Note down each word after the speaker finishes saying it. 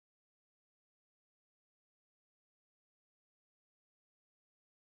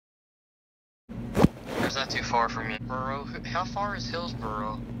that too far from me? Hillsboro? How far is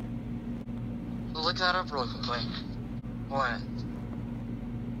Hillsboro? Look that up real quickly. What?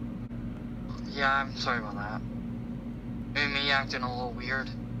 Yeah, I'm sorry about that. Maybe me acting a little weird.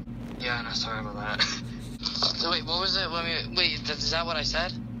 Yeah, no, sorry about that. So wait, what was it? Wait, is that what I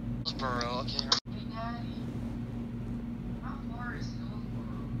said? Hillsboro, okay. Hey, Daddy. How far is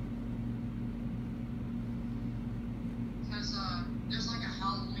Hillsboro? Because, there's like a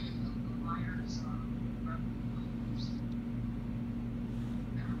Halloween of the Myers,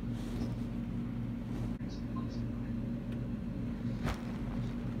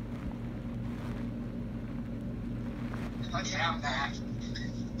 Okay, I'm back.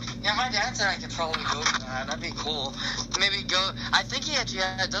 Yeah, my dad said I could probably go to that. That'd be cool. Maybe go. I think he actually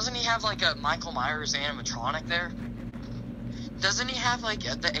doesn't he have like a Michael Myers animatronic there? Doesn't he have like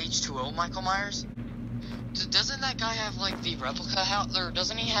the H2O Michael Myers? Doesn't that guy have like the replica house? Or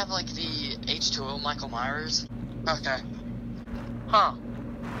doesn't he have like the H2O Michael Myers? Okay. Huh.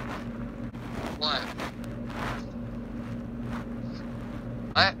 What?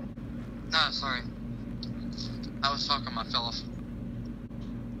 What? No, sorry. I was talking myself.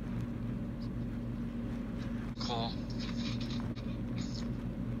 Cool.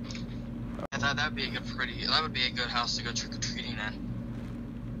 I thought that would be a good house to go trick-or-treating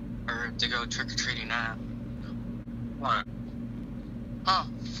in. Or to go trick-or-treating at. What? Huh.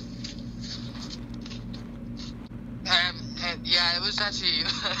 Yeah, it was actually,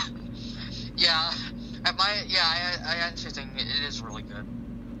 yeah, I actually think it is really good.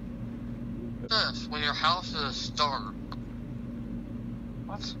 This, when your house is a star.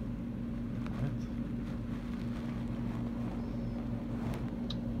 What?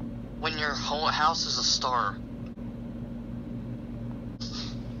 When your whole house is a star.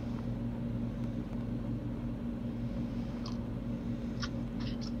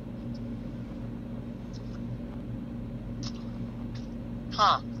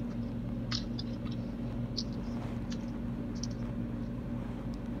 Huh.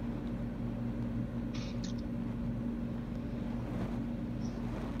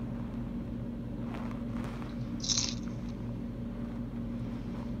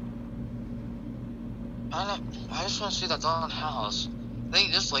 I just want to see that darn house. I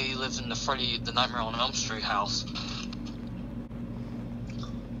think this lady lives in the Nightmare on Elm Street house.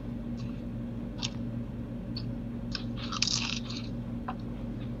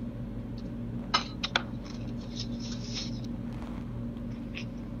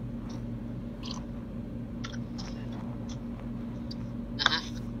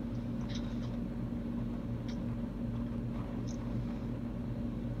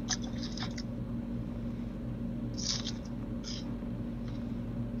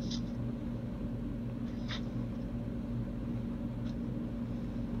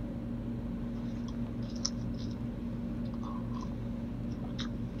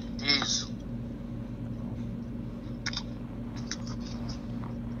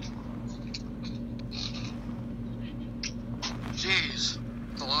 Jeez,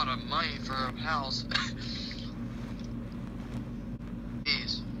 it's a lot of money for a house.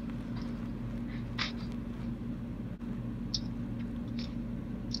 Jeez.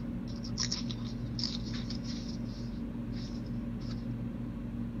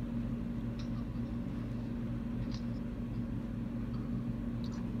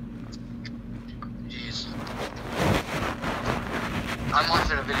 Jeez. I'm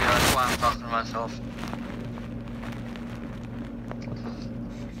watching a video, that's why I'm talking to myself.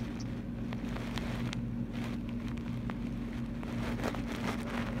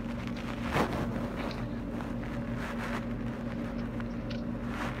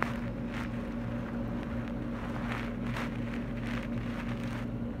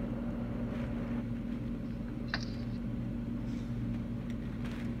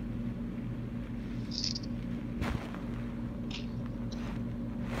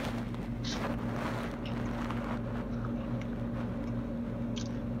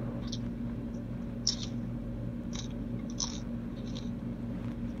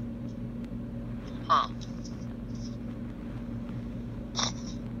 Huh.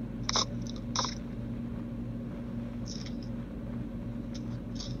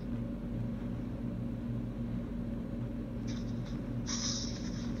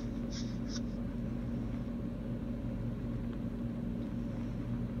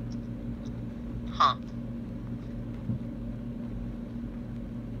 Huh.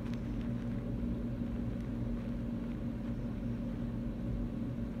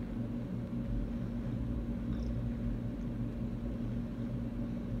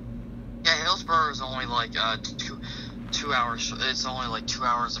 Yeah, Hillsboro is only like 2 2 hours. It's only like 2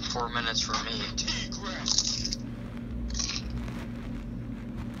 hours and 4 minutes for me.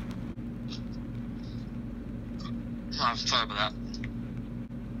 I'm sorry about that.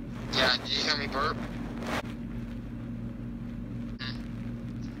 Yeah, did you hear me burp?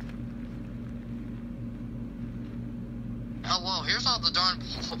 Oh, well, here's all the darn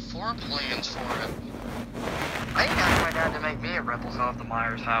floor plans for it. I need to ask my dad to make me a replica of the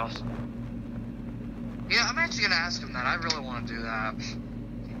Myers house. Yeah, I'm actually gonna ask him that. I really want to do that.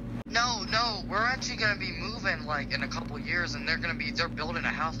 No, we're actually gonna be moving, like, in a couple years, and they're building a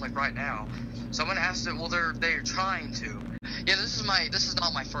house, like, right now. So I'm gonna ask them, well, they're trying to. Yeah, this is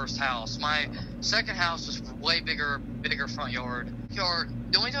not my first house. My second house was way bigger front yard.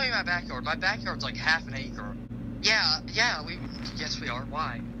 Let me tell you my backyard. My backyard's like half an acre. Yeah, yes we are.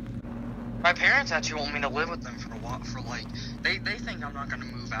 Why? My parents actually want me to live with them for a while, they think I'm not gonna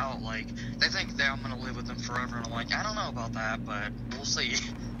move out, like, they think that I'm gonna live with them forever, and I'm like, I don't know about that, but we'll see.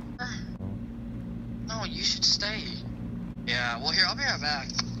 No, you should stay. Yeah, well, here, I'll be right back.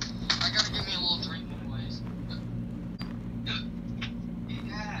 I gotta give me a little drink anyways. Hey,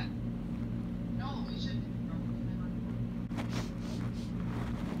 Dad. No, we should...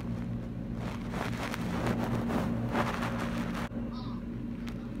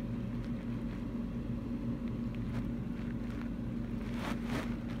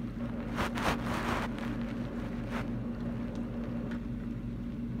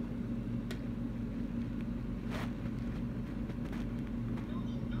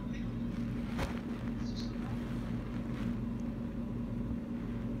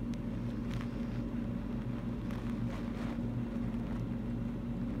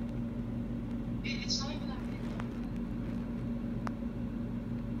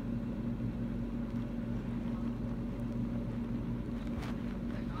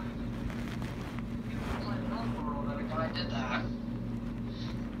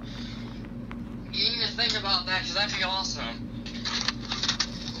 Think about that, because that'd be awesome.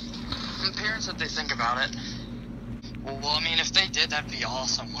 My parents said they think about it. Well, I mean, if they did, that'd be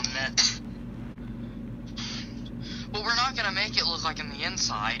awesome, wouldn't it? Well, we're not gonna make it look like in the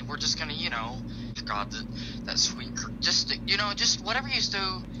inside. We're just gonna, God, that sweet, just whatever you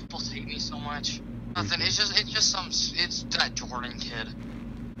do. People hate me so much. Nothing. It's that Jordan kid.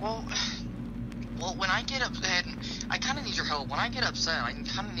 Well, when I get upset, I kind of need your help. When I get upset, I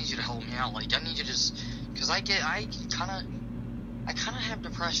kind of need you to help me out. Like, I need you to just, because I kind of have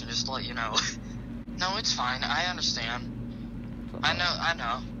depression, just to let you know. No, it's fine. I understand. I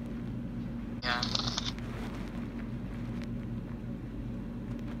know. Yeah.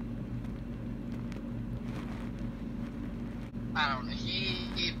 I don't know.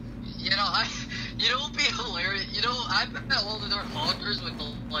 It would be hilarious. I bet all the dark hoggers would,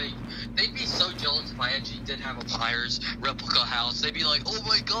 they'd be so jealous if I actually did have a Myers replica house. They'd be like, oh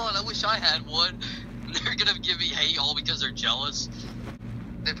my god, I wish I had one. And they're gonna give me hate all because they're jealous.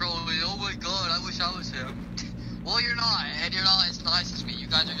 They'd probably be, oh my god, I wish I was him. Well, you're not, and you're not as nice as me. You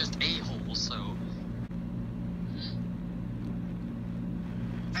guys are just a-holes, so.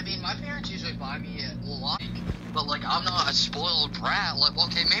 I mean, my parents usually buy me a lot, but, I'm not a spoiled brat.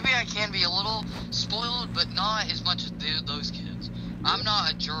 Okay, maybe I can be a little spoiled, but not as much as those kids. I'm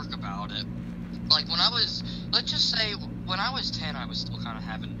not a jerk about it. Let's just say, when I was 10, I was still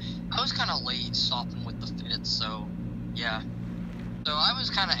I was kind of late stopping with the fits, so, yeah. So I was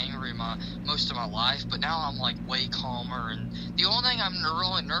kind of angry most of my life, but now I'm, way calmer, and the only thing I'm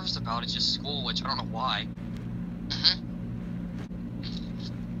really nervous about is just school, which I don't know why.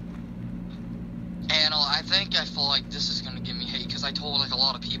 And I feel like this is gonna give me hate, because I told, a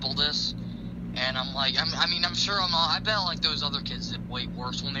lot of people this, and I'm sure I'm not, I bet, those other kids did way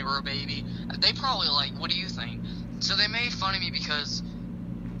worse when they were a baby. They probably, what do you think? So they made fun of me because,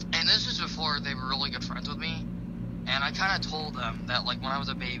 and this was before they were really good friends with me, and I kind of told them that, when I was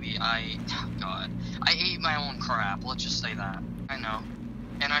a baby, I ate my own crap, let's just say that. I know.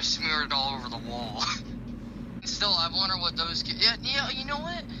 And I smeared it all over the wall. Still, I wonder what those kids... Yeah, you know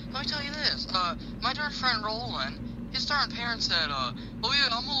what? Let me tell you this. My darn friend Roland, his darn parents said, oh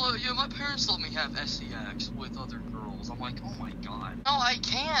yeah, my parents let me have sex with other girls. I'm like, oh my god. No, I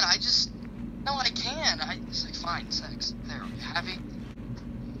can. No, I can. It's like, fine, sex. There, you happy?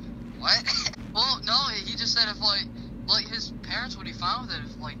 What? Well, no, he just said if, his parents would be fine with it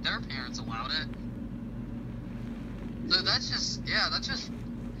if, their parents allowed it. So that's just,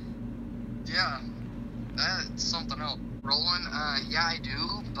 that's something else. Roland, yeah, I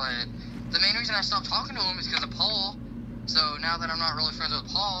do, but the main reason I stopped talking to him is because of Paul. So now that I'm not really friends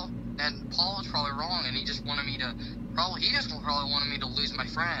with Paul, and Paul was probably wrong, and he just wanted me to, probably wanted me to lose my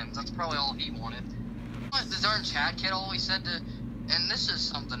friends. That's probably all he wanted. what the darn Chad kid always said to, and this is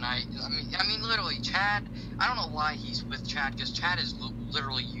something I mean, literally, Chad, I don't know why he's with Chad, because Chad is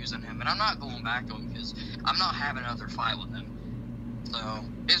literally using him, and I'm not going back to him, because I'm not having another fight with him. So,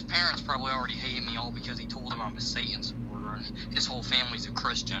 his parents probably already hate me all because he told them I'm a Satan supporter, and his whole family's a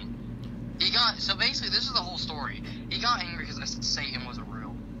Christian. So basically, this is the whole story. He got angry because I said Satan wasn't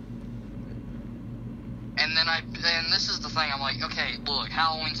real. And this is the thing, I'm like, okay, look,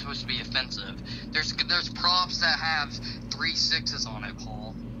 Halloween's supposed to be offensive. There's props that have 3 6s on it,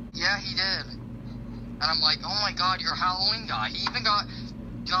 Paul. Yeah, he did. And I'm like, oh my god, you're a Halloween guy. He even got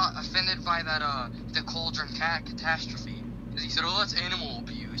offended by that, the Cauldron Cat catastrophe. Because he said, oh, that's animal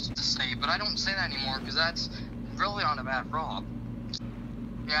abuse to say, but I don't say that anymore, because that's really not a bad prop.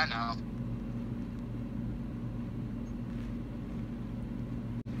 Yeah, I know.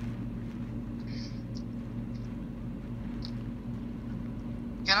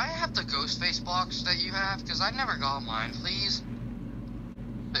 Can I have the ghost face box that you have? Because I never got mine, please.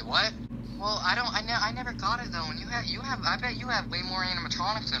 Wait, what? Well, I never got it though. And I bet you have way more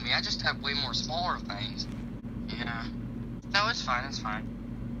animatronics than me. I just have way more smaller things. Yeah. No, it's fine, it's fine.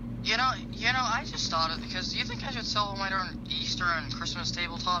 You know, I just thought it because, do you think I should sell all my darn Easter and Christmas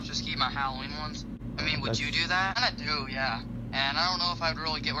tabletops, just keep my Halloween ones? I mean, would you do that? I do, yeah. And I don't know if I'd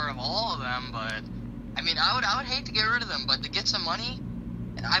really get rid of all of them, but, I mean, I would hate to get rid of them, but to get some money,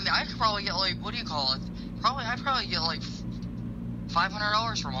 I mean, I could probably get, like, what do you call it? I'd probably get, like,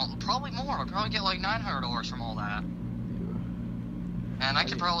 $500 from all, probably more. I'd probably get, like, $900 from all that. And I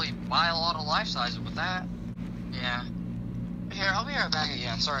could probably buy a lot of life sizes with that. Yeah. Here, I'll be right back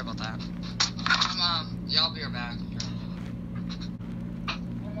again. Sorry about that. Yeah, I'll be right back.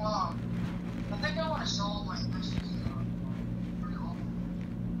 I think I want to solve my Christmas stuff.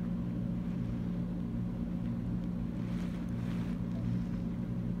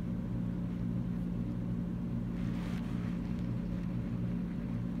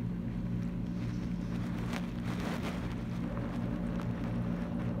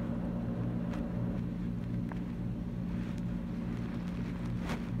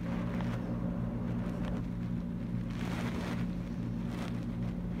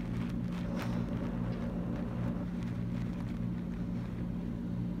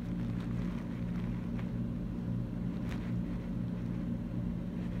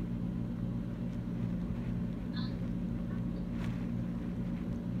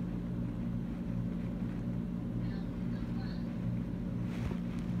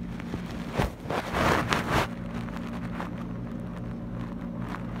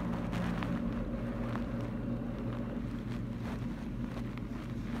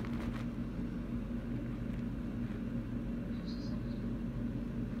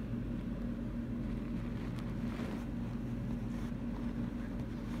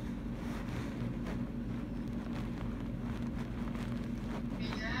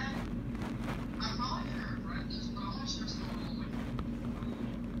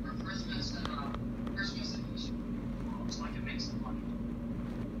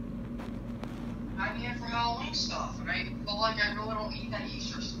 Stuff, right? But like, I really don't need that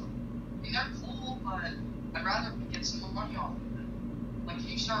Easter stuff. I mean, they're cool, but I'd rather get some money off of it. Like, can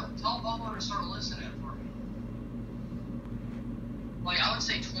you tell Bubba to start listening for me? Like, I would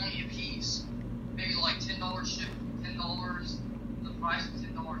say 20 a piece. Maybe like $10 ship, $10, the price of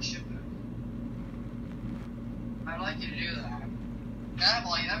 $10 shipping. I'd like you to do that.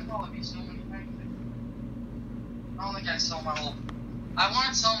 That'd probably be so many things. I don't think I'd sell my whole. I want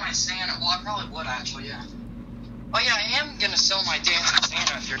to sell my Santa. Well, I probably would actually, yeah. Oh yeah, I am gonna sell my dancing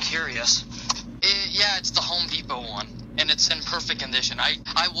Santa if you're curious. Yeah, it's the Home Depot one, and it's in perfect condition. I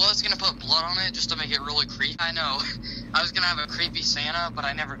was gonna put blood on it just to make it really creepy. I know. I was gonna have a creepy Santa, but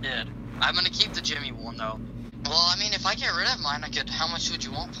I never did. I'm gonna keep the Gemmy one though. Well, I mean, if I get rid of mine, I could. How much would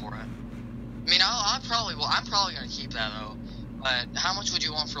you want for it? I mean, I'm probably gonna keep that though. But how much would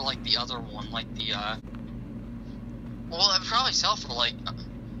you want for like the other one, like the Well, I'd probably sell for like,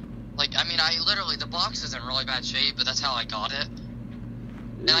 I mean, the box is in really bad shape, but that's how I got it.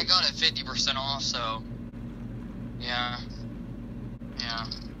 And I got it 50% off, so, yeah. Yeah.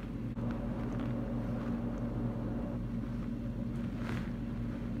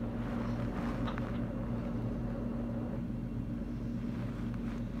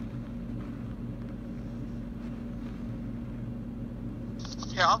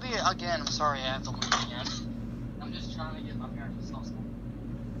 Here, I'll be, again, I'm sorry I have to leave again. I'm just trying to get my parents to sell something.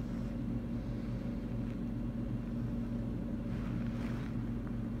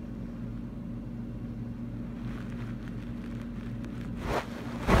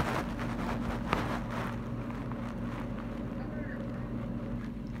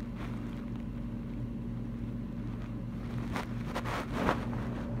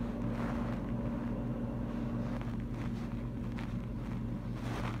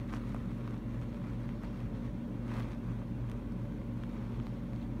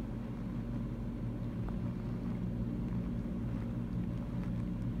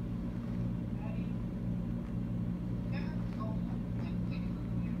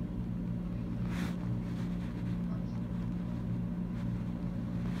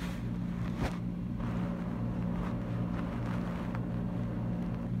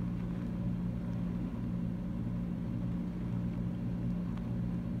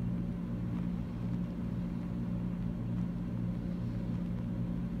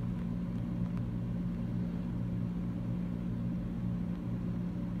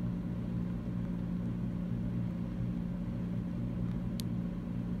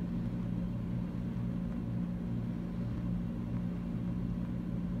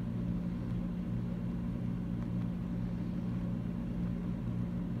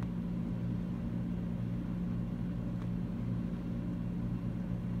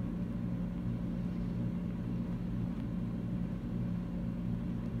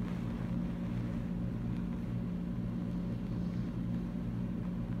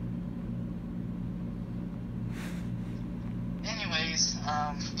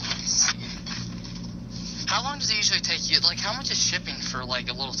 usually take you, like, how much is shipping for, like,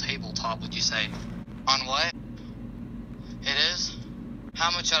 a little tabletop, would you say? On what? It is?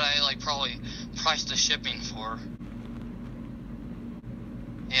 How much would I, like, probably price the shipping for?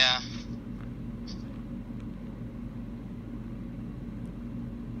 Yeah.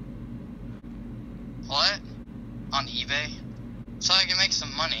 What? On eBay? So I can make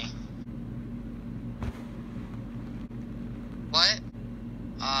some money. What?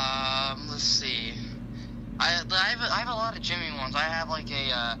 Let's see. I have a lot of Gemmy ones. I have like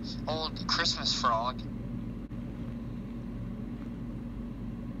a old Christmas frog.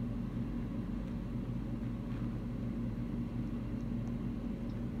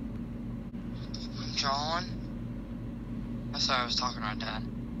 John? That's why I was talking to my dad.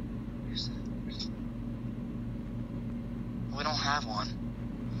 We don't have one.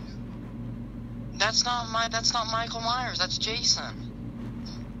 That's not Michael Myers, that's Jason.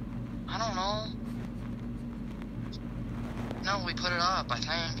 I don't know. No, we put it up, I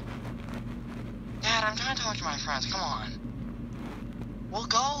think. Dad, I'm trying to talk to my friends, come on. We'll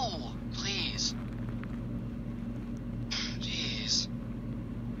go, please. Jeez.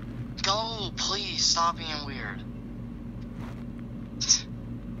 Go, please, stop being weird.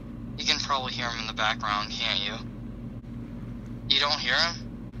 You can probably hear him in the background, can't you? You don't hear him?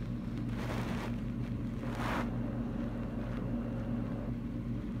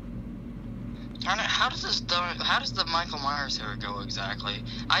 How does the Michael Myers hair go exactly?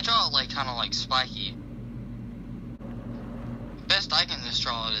 I draw it like kind of like spiky. Best I can just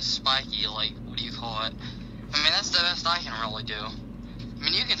draw it is spiky, like, what do you call it? I mean, that's the best I can really do. I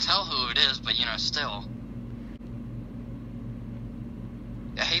mean, you can tell who it is, but you know, still.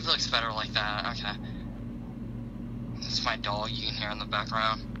 Yeah, he looks better like that, okay. That's my dog you can hear in the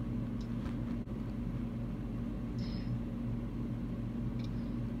background.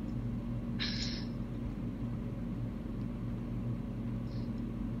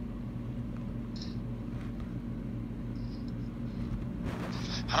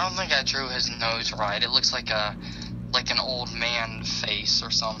 I don't think I drew his nose right. It looks like an old man face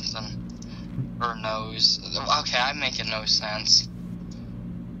or something. Or nose. Okay, I'm making no sense.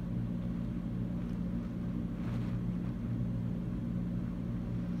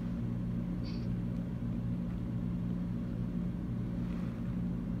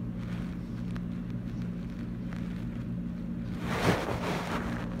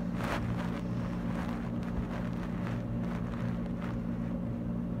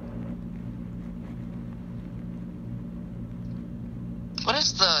 What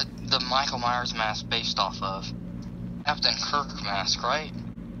is the Michael Myers mask based off of? Captain Kirk mask, right?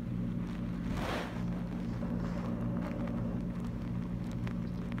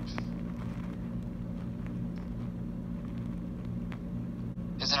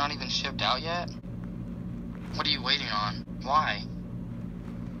 Is it not even shipped out yet? What are you waiting on? Why?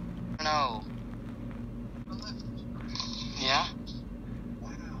 No. Yeah?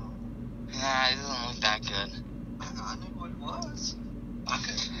 Nah, it doesn't look that good. I knew what it was. I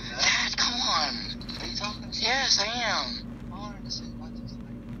couldn't do that. Dad, come on. Are you talking to Yes, I am. I wanted to see what this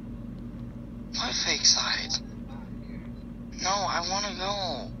thing. What fake side? No, I want to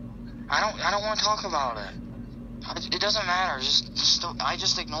go. I don't want to talk about it. It doesn't matter. I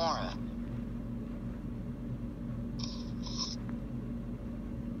just ignore it.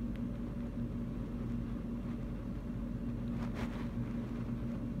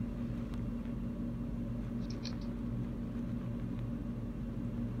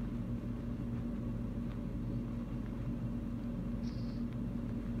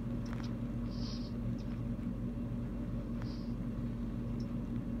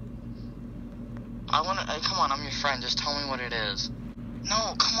 Come on, I'm your friend, just tell me what it is.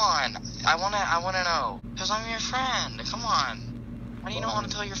 No, come on, I wanna know. Cause I'm your friend, come on. Why do you not want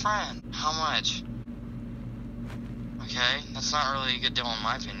to tell your friend? How much? Okay, that's not really a good deal in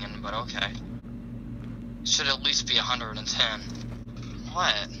my opinion, but okay. It should at least be 110.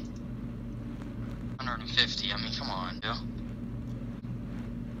 What? 150, I mean, come on, dude.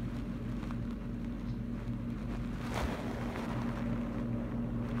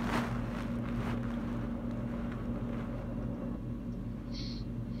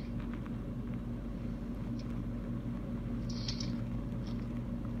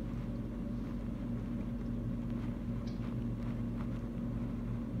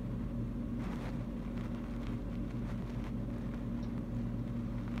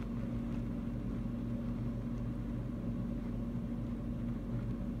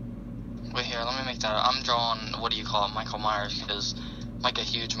 Wait here, let me make that. I'm drawing, what do you call it, Michael Myers, because I'm like a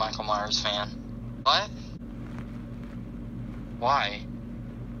huge Michael Myers fan. What? Why?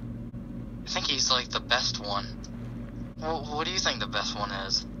 I think he's like the best one. Well, what do you think the best one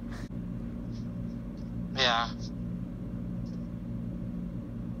is? Yeah.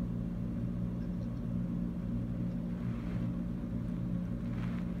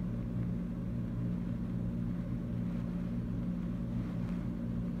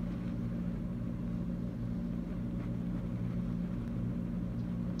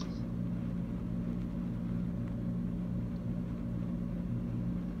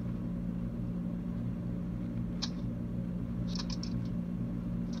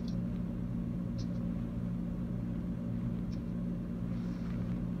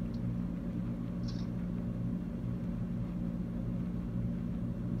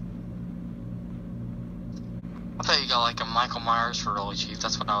 I thought you got like a Michael Myers for really cheap.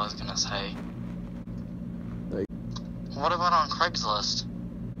 That's what I was gonna say. Like, what about on Craigslist?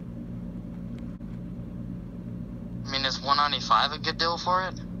 I mean, is $195 a good deal for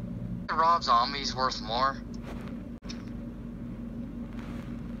it? Rob Zombie's worth more.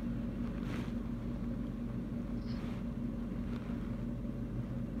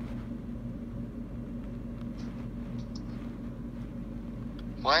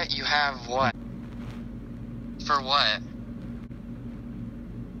 What? You have what? For what?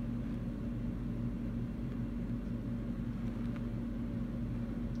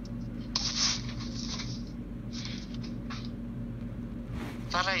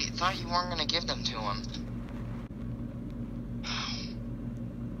 Thought you weren't gonna give them to him.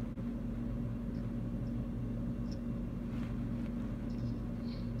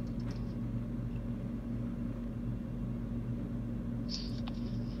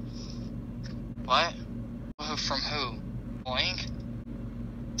 What? From who? Blank? Is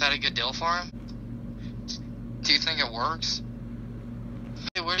that a good deal for him? Do you think it works?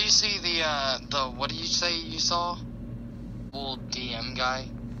 Hey, where do you see the what do you say you saw? Old DM guy?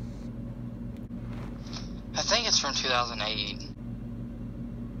 I think it's from 2008.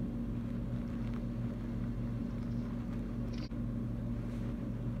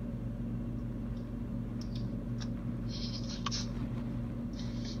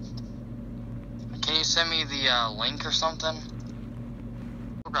 Can you send me the link or something?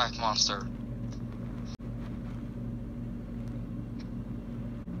 Back monster.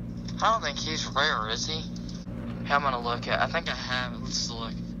 I don't think he's rare, is he? Hey, I'm gonna look at. I think I have it. Let's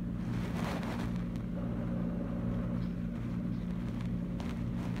look.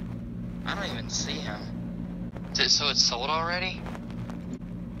 I don't even see him. So it's sold already?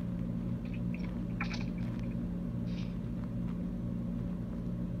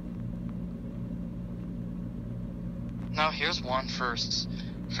 No, here's one for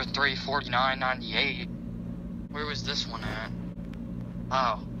 $349.98. Where was this one at?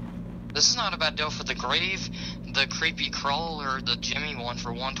 Oh. This is not a bad deal for the Grave, the Creepy Crawl, or the Gemmy one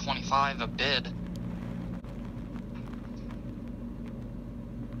for $125 a bid.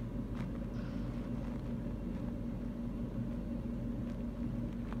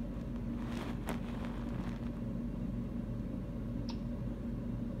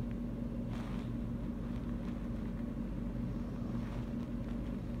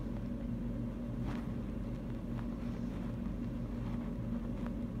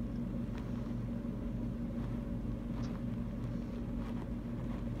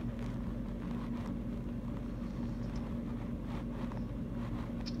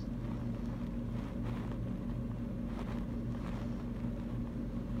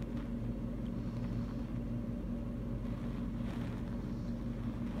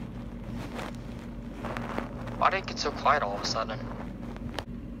 Why did it get so quiet all of a sudden?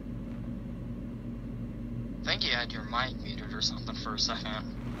 I think you had your mic muted or something for a second.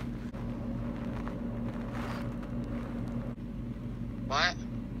 What?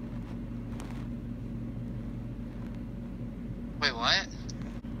 Wait, what?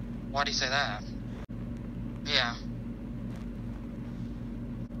 Why'd he say that? Yeah.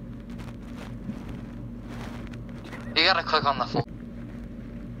 You gotta click on the full.